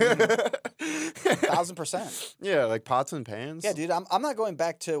mean? 1,000%. Yeah, like pots and pans. Yeah, dude. I'm not going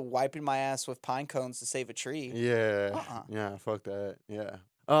back to wiping my ass with pine cones to save a tree. Yeah. Yeah. Fuck that. Yeah.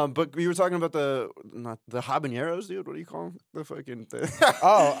 But you were talking about the habaneros, dude. What do you call them? The fucking thing.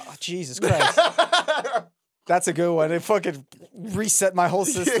 Oh, Jesus Christ. That's a good one. It fucking reset my whole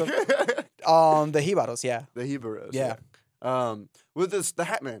system. The jibaros, yeah. The jibaros. Yeah. With the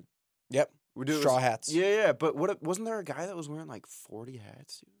hat man. Yep. We do straw hats. Yeah. But wasn't there a guy that was wearing like 40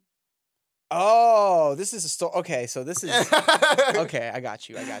 hats, dude? Oh, this is a story. Okay, so this is okay. I got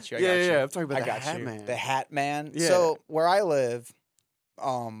you. Yeah. I'm talking about the hat man. The hat man. Yeah. So where I live,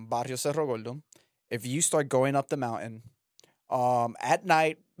 Barrio Cerro Gordo, if you start going up the mountain, at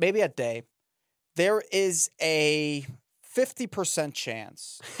night, maybe at day, there is a 50%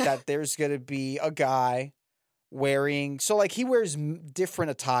 chance that there's gonna be a guy wearing. So like he wears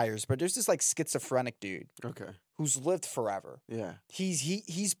different attires, but there's this like schizophrenic dude. Okay. Who's lived forever. Yeah.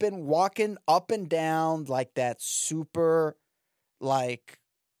 He's been walking up and down like that super like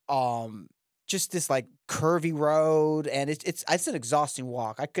just this like curvy road, and it's an exhausting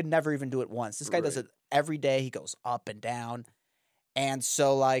walk. I could never even do it once. This guy does it every day. He goes up and down. And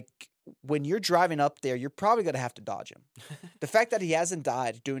so like when you're driving up there, you're probably going to have to dodge him. The fact that he hasn't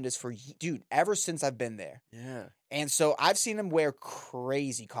died doing this for ever since I've been there. Yeah. And so I've seen him wear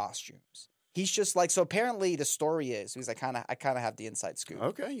crazy costumes. He's just like, so apparently the story is, because I kind of have the inside scoop.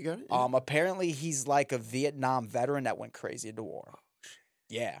 Okay, you got it. Yeah. Apparently he's like a Vietnam veteran that went crazy in the war.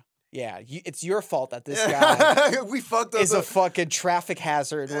 Yeah. Yeah. It's your fault that this guy we fucked up is a fucking traffic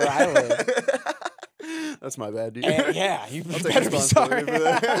hazard where I live. That's my bad, dude. And, yeah, you better be sorry.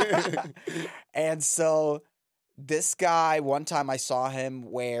 And so this guy, one time I saw him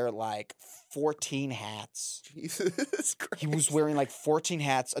wear like 14 hats. Jesus Christ. He was wearing like 14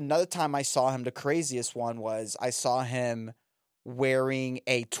 hats. Another time I saw him, the craziest one was I saw him wearing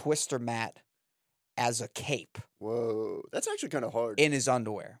a twister mat as a cape. Whoa. That's actually kind of hard. In his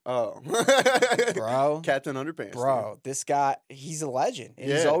underwear. Oh. Bro. Captain Underpants. Bro, this guy, he's a legend.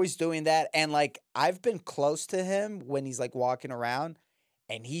 And he's always doing that. And like, I've been close to him when he's like walking around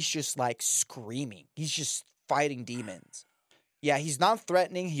and he's just like screaming. He's just fighting demons. Yeah, he's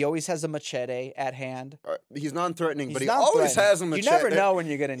non-threatening. He always has a machete at hand. He's non-threatening, but he always has a machete. You never know when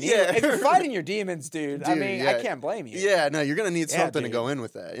you're going to need it. If you're fighting your demons, dude, I mean, I can't blame you. Yeah, no, you're going to need something to go in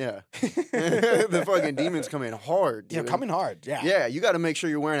with that, yeah. The fucking demons come in hard, dude. They're coming hard, yeah. Yeah, you got to make sure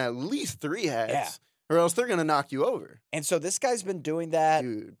you're wearing at least 3 hats, or else they're going to knock you over. And so this guy's been doing that.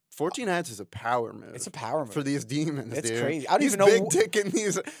 Dude, 14 hats is a power move. It's a power move. For these demons, it's dude. crazy. I don't these even know. Big dick in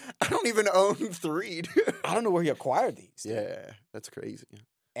these. I don't even own 3, dude. I don't know where he acquired these. Dude. Yeah, that's crazy.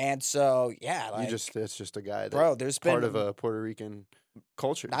 And so, yeah. Like, it's just a guy that. Bro, there's part been. of a Puerto Rican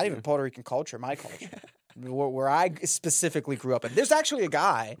culture. Not even Puerto Rican culture, my culture. where I specifically grew up in. There's actually a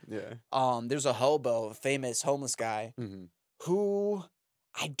guy. Yeah. There's a hobo, famous homeless guy, who.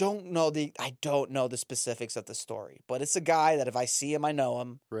 I don't know the specifics of the story, but it's a guy that if I see him, I know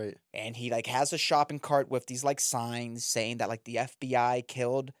him. Right. And he like has a shopping cart with these like signs saying that like the FBI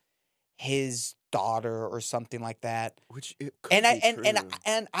killed his daughter or something like that. Which it could and be true.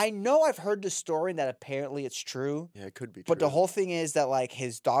 And I know I've heard the story and that apparently it's true. Yeah, it could be true. But the whole thing is that like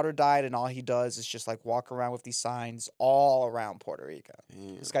his daughter died and all he does is just like walk around with these signs all around Puerto Rico.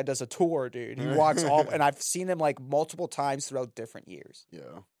 Damn. This guy does a tour, dude. He walks all and I've seen him like multiple times throughout different years. Yeah.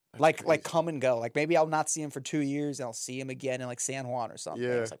 Like come and go. Like maybe I'll not see him for 2 years and I'll see him again in like San Juan or something.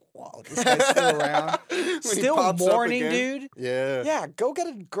 Yeah. It's like, whoa, this guy's still around. Still mourning, dude. Yeah. Yeah, go get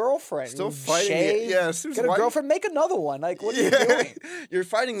a girlfriend. Still fighting it. Yeah, get a girlfriend, make another one. Like, what are you doing? You're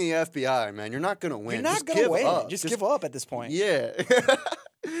fighting the FBI, man. You're not gonna win. You're not gonna win. Just give up at this point. Yeah.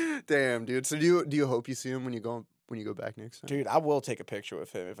 Damn, dude. So do you hope you see him when you go back next time? Dude, I will take a picture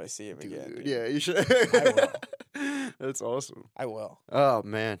with him if I see him again. Dude. Yeah, you should. I will. That's awesome. I will. Oh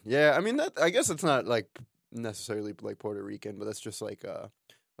man, yeah. I mean, I guess it's not like necessarily like Puerto Rican, but that's just like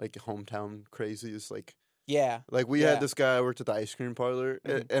hometown crazies. Like like we had this guy worked at the ice cream parlor,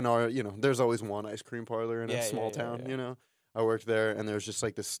 and our there's always one ice cream parlor in a small town. Yeah. I worked there, and there was just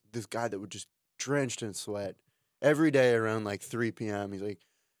like this guy that would just drenched in sweat every day around like 3 p.m. He's like,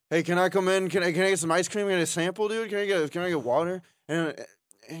 hey, can I come in? Can I get some ice cream? Can I get a sample, dude? Can I get water?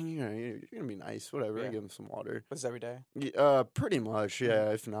 And you know, you're gonna be nice, whatever. Yeah. Give him some water. Was every day? Pretty much, yeah.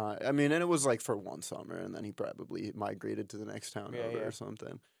 If not, I mean, and it was like for one summer, and then he probably migrated to the next town over or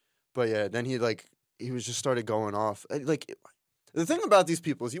something. But yeah, then he was just started going off. Like, the thing about these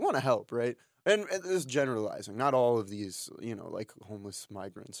people is you want to help, right? And this is generalizing. Not all of these, you know, like homeless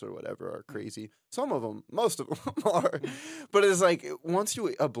migrants or whatever are crazy. Some of them, most of them are. But it's like once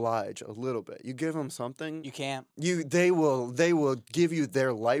you oblige a little bit, you give them something. You can't. They will give you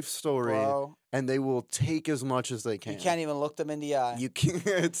their life story, bro. And they will take as much as they can. You can't even look them in the eye. You can't.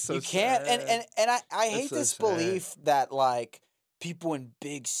 It's so you can't. Sad. And I hate so this sad. belief that like people in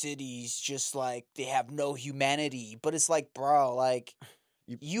big cities just like they have no humanity. But it's like, bro, like.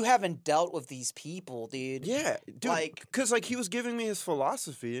 You haven't dealt with these people, dude. Yeah, dude. Like, because like he was giving me his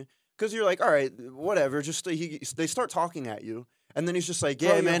philosophy. Because you're like, all right, whatever. Just they start talking at you, and then he's just like,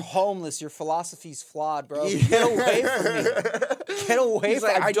 yeah, bro, man, you're homeless. Your philosophy's flawed, bro. Yeah. Get away from me. Get away from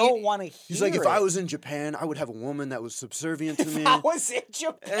me. I don't want to hear. He's like, if I was in Japan, I would have a woman that was subservient to me. If I was in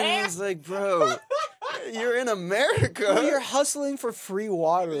Japan, and he's like, bro, you're in America. Bro, you're hustling for free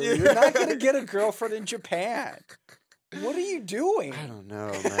water. You're not gonna get a girlfriend in Japan. What are you doing? I don't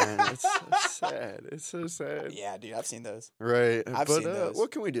know, man. It's so sad. It's so sad. Yeah, dude, I've seen those. Right. I've seen those. What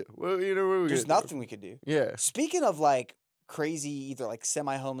can we do? Well, you know, what are we There's gonna do? nothing we could do. Yeah. Speaking of like crazy, either like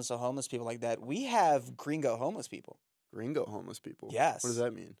semi-homeless or homeless people like that, we have gringo homeless people. Gringo homeless people. Yes. What does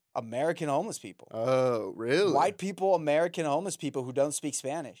that mean? American homeless people. Oh, really? White people, American homeless people who don't speak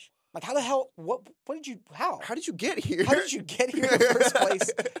Spanish. Like, how the hell? What did you? How? How did you get here? How did you get here in the first place,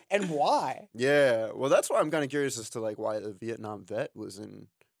 and why? Yeah, well, that's why I'm kind of curious as to like why the Vietnam vet was in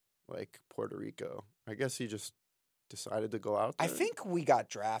like Puerto Rico. I guess he just decided to go out there. I think we got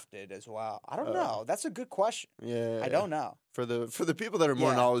drafted as well. I don't know. That's a good question. Yeah, I don't know. For the people that are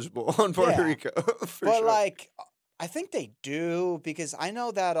more Yeah. knowledgeable on Puerto Yeah. Rico, for But sure. like, I think they do because I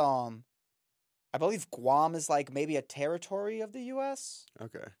know that I believe Guam is like maybe a territory of the U.S.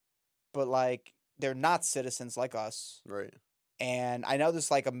 Okay, but like they're not citizens like us. right. And I know there's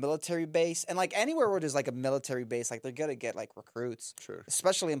like a military base, and like anywhere where there's like a military base, like they're gonna get like recruits, Sure.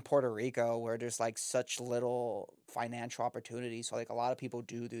 especially in Puerto Rico where there's like such little financial opportunity. So like a lot of people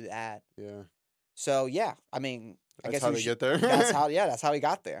do that. Yeah. So yeah, I mean, I That's guess how we they should- get there. that's how he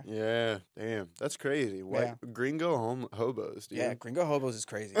got there. Yeah. Damn. That's crazy. White gringo hobos, dude. Yeah, gringo hobos is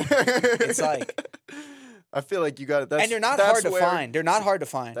crazy. It's like. I feel like you got it. And they're not hard to find. They're not hard to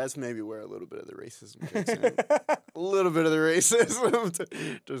find. That's maybe where a little bit of the racism kicks in. A little bit of the racism.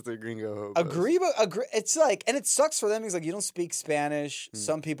 Just the gringo hobos. Agree. It's like, and it sucks for them because like you don't speak Spanish.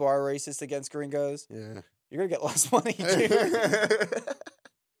 Some people are racist against gringos. Yeah. You're gonna get less money, dude.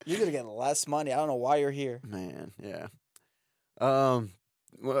 You're gonna get less money. I don't know why you're here. Man, yeah.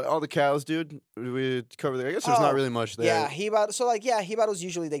 Well, all the cows, dude. We cover there. I guess there's not really much there. Yeah, Jibados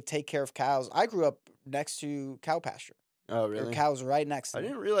usually they take care of cows. I grew up next to cow pasture. Oh, There really? were cows right next to I me.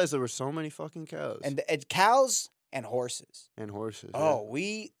 didn't realize there were so many fucking cows And cows and horses. and horses. Oh,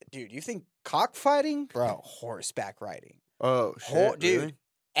 dude, you think cockfighting? Bro, horseback riding. yeah. Oh, shit, Dude, really?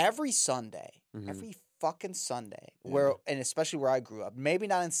 every Sunday, Mhm. every fucking Sunday, Yeah. and especially where I grew up, maybe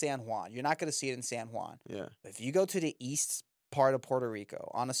not in San Juan. You're not going to see it in San Juan. Yeah. If you go to the east part of Puerto Rico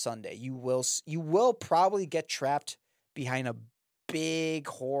on a Sunday, you will probably get trapped behind a big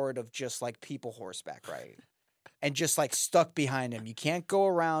horde of just like people horseback riding. And just like stuck behind him. You can't go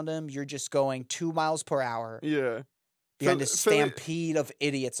around him. You're just going 2 miles per hour Yeah. behind a Philly- stampede of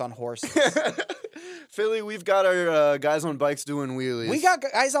idiots on horses. Philly, we've got our guys on bikes doing wheelies. We got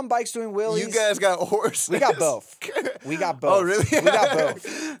guys on bikes doing wheelies. You guys got horses. We got both. We got both. Oh, really? We got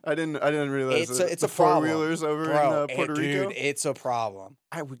both. I didn't realize It's a four problem. wheelers over Bro, in Puerto Rico. Dude, it's a problem.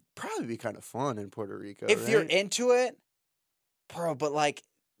 I would probably be kind of fun in Puerto Rico. If you're right? into it, bro, but like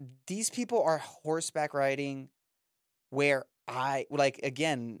these people are horseback riding where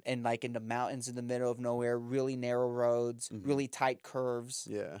again, in the mountains in the middle of nowhere, really narrow roads, Mhm. really tight curves.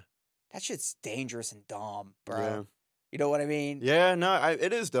 Yeah. That shit's dangerous and dumb, bro. Yeah. You know what I mean? Yeah, no,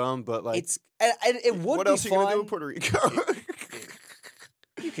 it is dumb, but like, it would what be else are you fun. gonna do in Puerto Rico?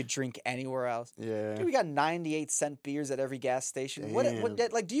 You could drink anywhere else. Yeah. Dude, we got 98-cent beers at every gas station. What Damn.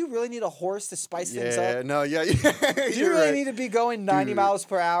 like do you really need a horse to spice things Yeah, up? no, yeah. Do you really need to be going 90 Dude. miles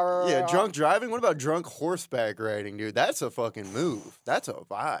per hour? Yeah, drunk driving? What about drunk horseback riding, dude? That's a fucking move. That's a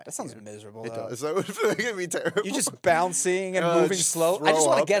vibe. That sounds dude. miserable. It though. does. That would fucking be terrible. You're just bouncing and moving just slow. I throw just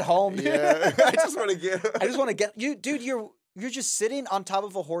want to up. get home. Dude. Yeah, I just want to get. I just want to get you, dude. You're just sitting on top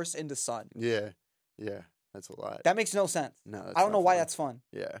of a horse in the sun. Yeah, yeah. That's a lot. That makes no sense. No, I don't know why that's fun.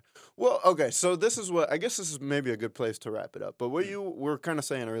 Yeah. Well, okay. So this is what I guess this is maybe a good place to wrap it up. But what you were kind of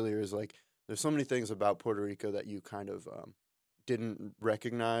saying earlier is like there's so many things about Puerto Rico that you kind of didn't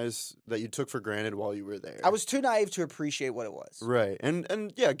recognize that you took for granted while you were there. I was too naive to appreciate what it was. Right.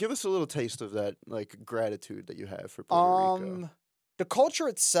 And yeah, give us a little taste of that like gratitude that you have for Puerto Rico. The culture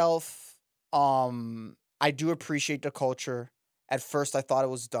itself, I do appreciate the culture. At first, I thought it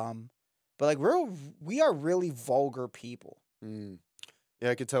was dumb. But, like, we are really vulgar people. Mm.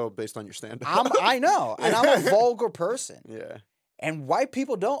 Yeah, I could tell based on your stand-up. I know. And I'm a vulgar person. Yeah. And white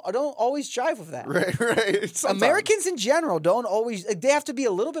people don't always jive with that. Right. Sometimes. Americans in general don't always... They have to be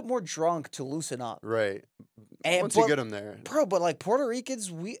a little bit more drunk to loosen up. Right. Once you get them there. Bro, but, like, Puerto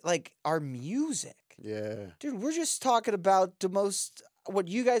Ricans, our music. Yeah. Dude, we're just talking about the most... What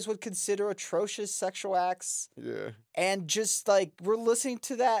you guys would consider atrocious sexual acts. Yeah. And just, like, we're listening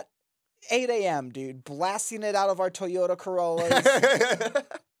to that 8 a.m., dude, blasting it out of our Toyota Corollas.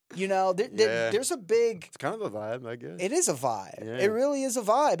 You know, there's a big... It's kind of a vibe, I guess. It is a vibe. Yeah. It really is a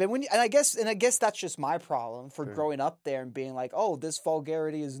vibe. And I guess that's just my problem for growing up there and being like, oh, this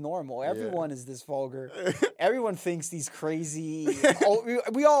vulgarity is normal. Everyone is this vulgar. Everyone thinks these crazy...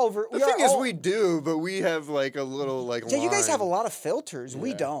 We do, but we have like a little like you guys have a lot of filters. Yeah.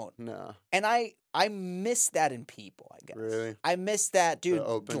 We don't. No. And I miss that in people, I guess. Really? I miss that, dude.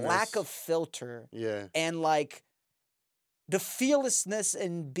 The lack of filter. Yeah. And like the fearlessness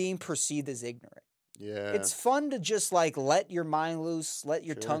in being perceived as ignorant. Yeah. It's fun to just like let your mind loose, let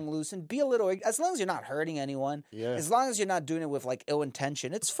your tongue loose, and be a little, as long as you're not hurting anyone, as long as you're not doing it with like ill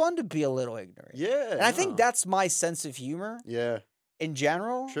intention, it's fun to be a little ignorant. Yeah. And I think that's my sense of humor. Yeah. In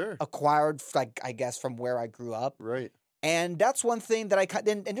general. Sure. Acquired, like, I guess, from where I grew up. Right. And that's one thing that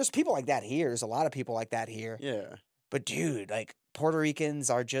and there's people like that here. There's a lot of people like that here. Yeah. But dude, like Puerto Ricans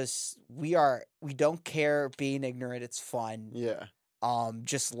are just we don't care being ignorant. It's fun. Yeah.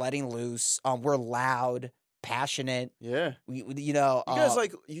 Just letting loose. We're loud, passionate. Yeah. You guys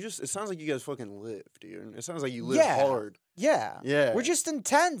it sounds like you guys fucking live, dude. It sounds like you live hard. Yeah. Yeah. We're just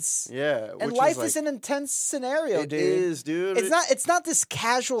intense. Yeah. And life is an intense scenario, dude. It is, dude. It's not this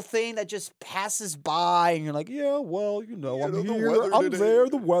casual thing that just passes by and you're like, yeah, well, you know, I'm here, I'm there,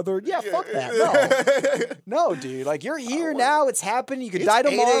 the weather. Yeah, fuck that. No, dude. Like, you're here now, it's happening, you could die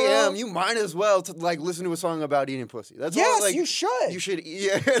tomorrow. 8 a.m. You might as well like listen to a song about eating pussy. That's all, like, you should. You should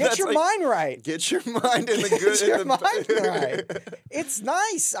get your mind right. Get your mind in the good. Get your mind right. It's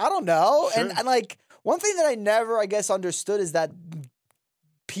nice. I don't know. Sure. And like one thing that I never, I guess, understood is that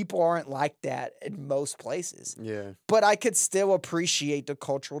people aren't like that in most places. Yeah. But I could still appreciate the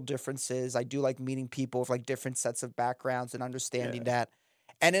cultural differences. I do like meeting people with like different sets of backgrounds and understanding that.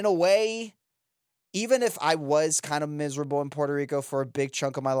 And in a way, even if I was kind of miserable in Puerto Rico for a big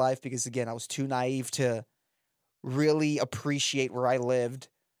chunk of my life, because again, I was too naive to really appreciate where I lived,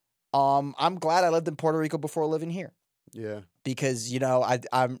 I'm glad I lived in Puerto Rico before living here. Yeah. Because, you know, I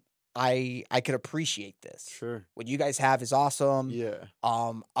could appreciate this. Sure. What you guys have is awesome. Yeah.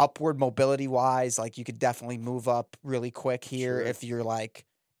 Upward mobility wise, like you could definitely move up really quick here if you're like,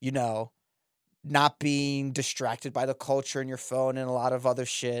 you know, not being distracted by the culture and your phone and a lot of other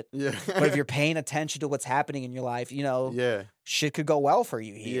shit. Yeah. But if you're paying attention to what's happening in your life, you know, shit could go well for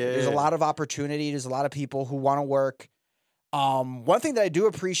you here. Yeah. There's a lot of opportunity. There's a lot of people who want to work. One thing that I do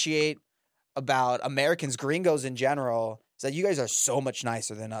appreciate about Americans, gringos in general, is that you guys are so much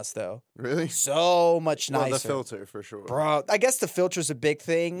nicer than us, though. Really? So much nicer. Well, the filter, for sure. Bro, I guess the filter's a big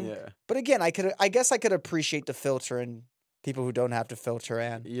thing. Yeah. But again, I guess I could appreciate the filter and people who don't have to filter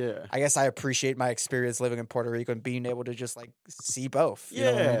in. Yeah. I guess I appreciate my experience living in Puerto Rico and being able to just, like, see both. You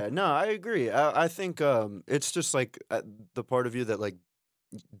yeah. know what I mean? No, I agree. I think it's just, like, the part of you that, like,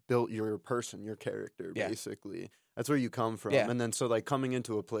 built your person, your character, basically. That's where you come from. Yeah. And then so like coming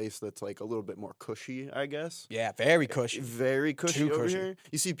into a place that's like a little bit more cushy, I guess. Yeah, very cushy. Very cushy Too over cushy. here.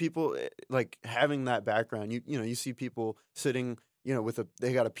 You see people like having that background. You know, you see people sitting, you know,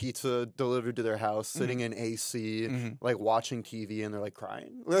 they got a pizza delivered to their house, sitting in AC, like watching TV, and they're like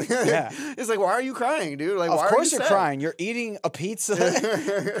crying. Yeah. It's like, why are you crying, dude? Like, of why course are you you're sad? crying. You're eating a pizza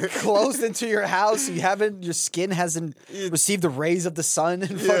closed into your house. Your skin hasn't received a rays of the sun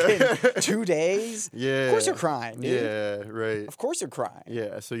in fucking 2 days. Yeah. Of course you're crying, dude. Yeah, right. Of course you're crying.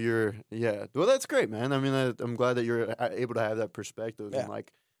 Yeah, so well, that's great, man. I mean, I'm glad that you're able to have that perspective. Yeah. And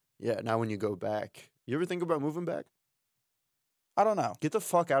like, now when you go back, you ever think about moving back? I don't know. Get the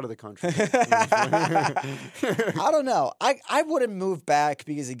fuck out of the country. I don't know. I wouldn't move back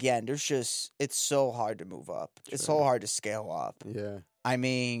because, again, it's so hard to move up. Sure. It's so hard to scale up. Yeah. I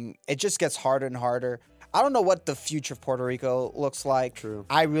mean, it just gets harder and harder. I don't know what the future of Puerto Rico looks like. True.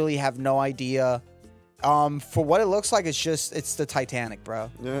 I really have no idea. For what it looks like, it's the Titanic, bro.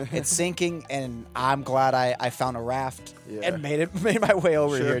 It's sinking, and I'm glad I found a raft and made my way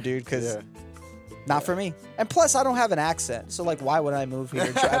over here, dude. Because not for me. And plus, I don't have an accent, so like, why would I move here?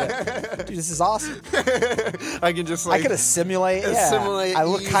 Dude, this is awesome. I can just like I could assimilate. Assimilate. I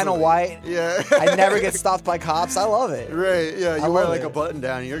look kind of white. Yeah. I never get stopped by cops. I love it. Right. Yeah. You wear like a button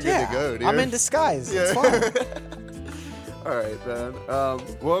down. You're good to go, dude. I'm in disguise. It's fun. All right, man.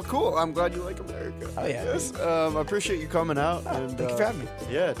 Well, cool. I'm glad you like America. Oh, yeah. Yes. I appreciate you coming out. And, thank you for having me.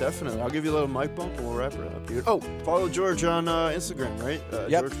 Yeah, definitely. I'll give you a little mic bump and we'll wrap it up, dude. Oh, follow George on Instagram, right?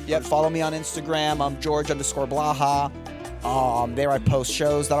 Yep. Follow me on Instagram. I'm George_Blaha. There I post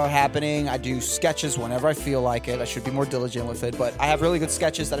shows that are happening. I do sketches whenever I feel like it. I should be more diligent with it, but I have really good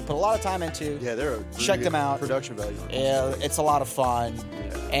sketches that I put a lot of time into. Yeah, they're check them out. Production value. Yeah, it's a lot of fun.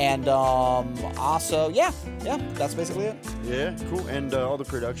 Yeah. And also, that's basically it. Yeah, cool. And all the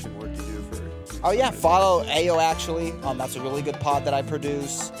production work you do for. Oh yeah, follow Ayo actually. That's a really good pod that I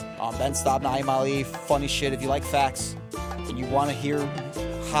produce. Ben Stob, Naeem Ali, funny shit. If you like facts and you want to hear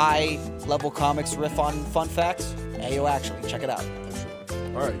high level comics riff on fun facts, Ayo actually, check it out.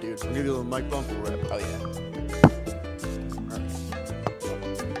 All right, dude. I'll give you a little mic bump. We'll wrap it up. Oh yeah.